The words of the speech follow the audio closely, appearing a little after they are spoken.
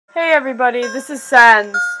Hey everybody, this is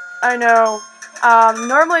Sans. I know,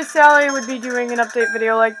 normally Sally would be doing an update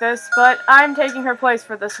video like this, but I'm taking her place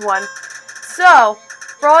for this one. So,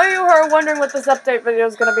 for all of you who are wondering what this update video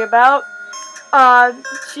is going to be about,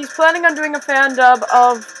 she's planning on doing a fan dub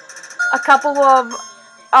of a couple of,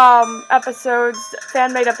 episodes,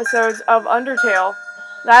 fan-made episodes of Undertale.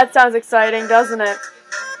 That sounds exciting, doesn't it?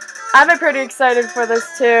 I'm pretty excited for this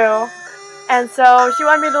too, and so she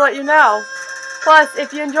wanted me to let you know. Plus,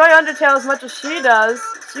 if you enjoy Undertale as much as she does,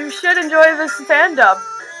 you should enjoy this fan dub.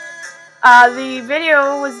 The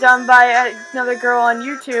video was done by another girl on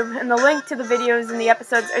YouTube, and the link to the videos and the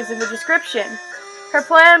episodes is in the description. Her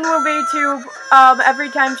plan will be to, every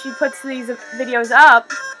time she puts these videos up,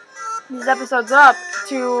 these episodes up,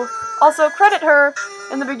 to also credit her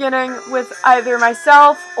in the beginning with either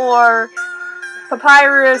myself or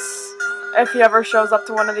Papyrus, if he ever shows up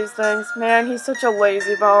to one of these things. Man, he's such a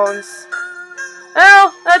lazy bones.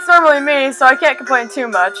 Well, that's normally me, so I can't complain too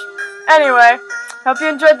much. Anyway, hope you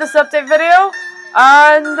enjoyed this update video,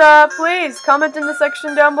 and please comment in the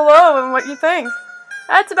section down below on what you think.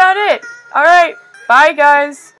 That's about it. Alright, bye guys.